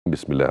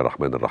بسم الله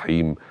الرحمن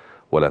الرحيم.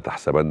 ولا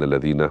تحسبن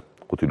الذين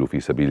قتلوا في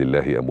سبيل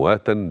الله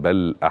أمواتا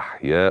بل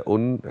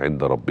أحياء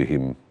عند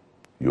ربهم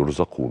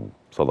يرزقون.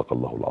 صدق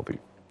الله العظيم.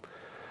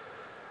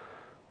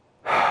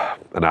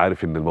 أنا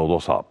عارف إن الموضوع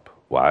صعب،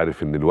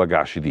 وعارف إن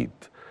الوجع شديد،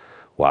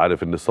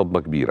 وعارف إن الصدمة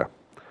كبيرة،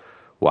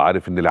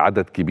 وعارف إن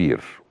العدد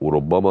كبير،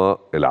 وربما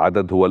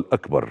العدد هو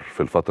الأكبر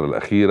في الفترة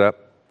الأخيرة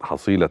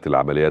حصيلة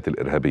العمليات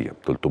الإرهابية.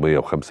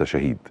 305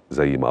 شهيد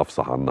زي ما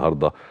أفصح عن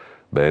النهاردة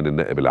بيان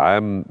النائب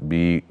العام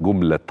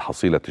بجملة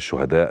حصيلة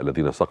الشهداء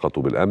الذين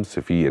سقطوا بالأمس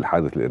في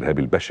الحادث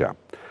الإرهابي البشع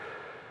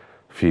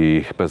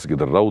في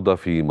مسجد الروضة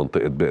في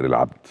منطقة بئر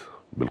العبد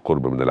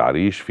بالقرب من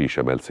العريش في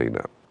شمال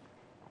سيناء.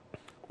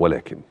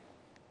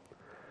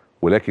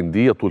 ولكن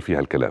دي يطول فيها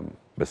الكلام،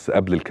 بس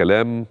قبل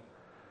الكلام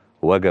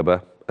وجب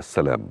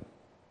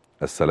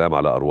السلام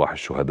على أرواح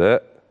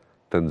الشهداء،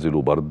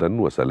 تنزل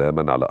بردا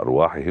وسلاما على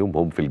أرواحهم،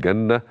 هم في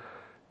الجنة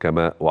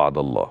كما وعد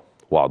الله.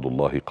 وعد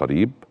الله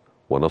قريب،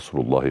 ونصر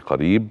الله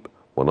قريب،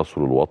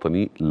 ونصر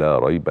الوطن لا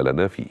ريب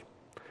لنا فيه.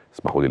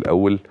 اسمحوا لي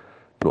الأول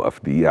نقف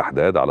دقيقة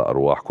أحداد على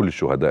أرواح كل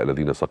الشهداء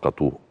الذين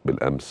سقطوا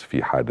بالأمس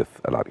في حادث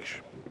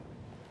العريش.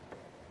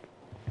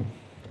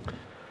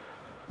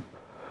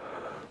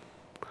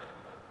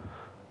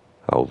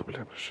 أعوذ بالله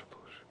من الشيطان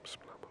الرجيم. بسم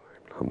الله الرحمن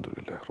الرحيم. الحمد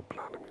لله رب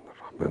العالمين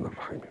الرحمن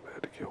الرحيم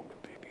مالك يوم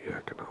الدين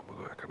إياك نعبد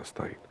وإياك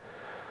نستعين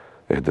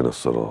اهدنا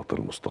الصراط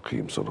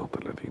المستقيم صراط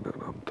الذين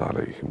أنعمت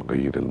عليهم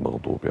غير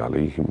المغضوب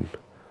عليهم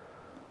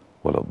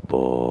ولا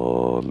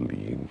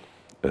الضالين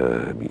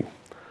آمين.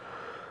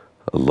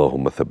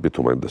 اللهم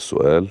ثبتهم عند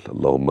السؤال،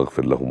 اللهم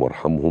اغفر لهم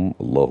وارحمهم،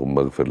 اللهم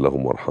اغفر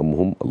لهم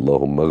وارحمهم،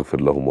 اللهم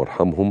اغفر لهم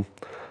وارحمهم،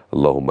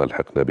 اللهم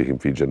الحقنا بهم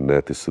في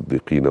جنات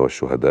الصديقين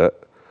والشهداء،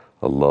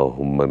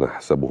 اللهم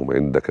نحسبهم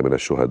عندك من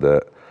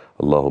الشهداء،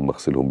 اللهم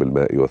اغسلهم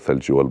بالماء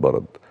والثلج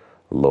والبرد،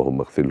 اللهم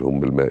اغسلهم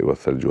بالماء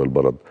والثلج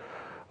والبرد،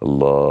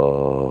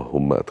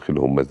 اللهم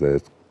ادخلهم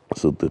منازل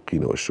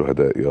الصديقين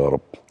والشهداء يا رب،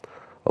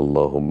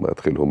 اللهم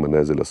ادخلهم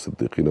منازل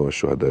الصديقين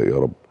والشهداء يا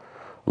رب،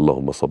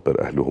 اللهم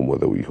صبر أهلهم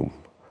وذويهم،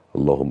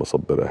 اللهم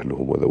صبر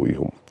أهلهم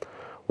وذويهم،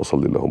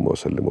 وصل اللهم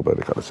وسلم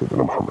وبارك على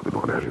سيدنا محمد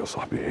وعلى آله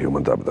وصحبه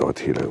ومن دعا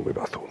بدعوته إلى يوم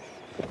يبعثون.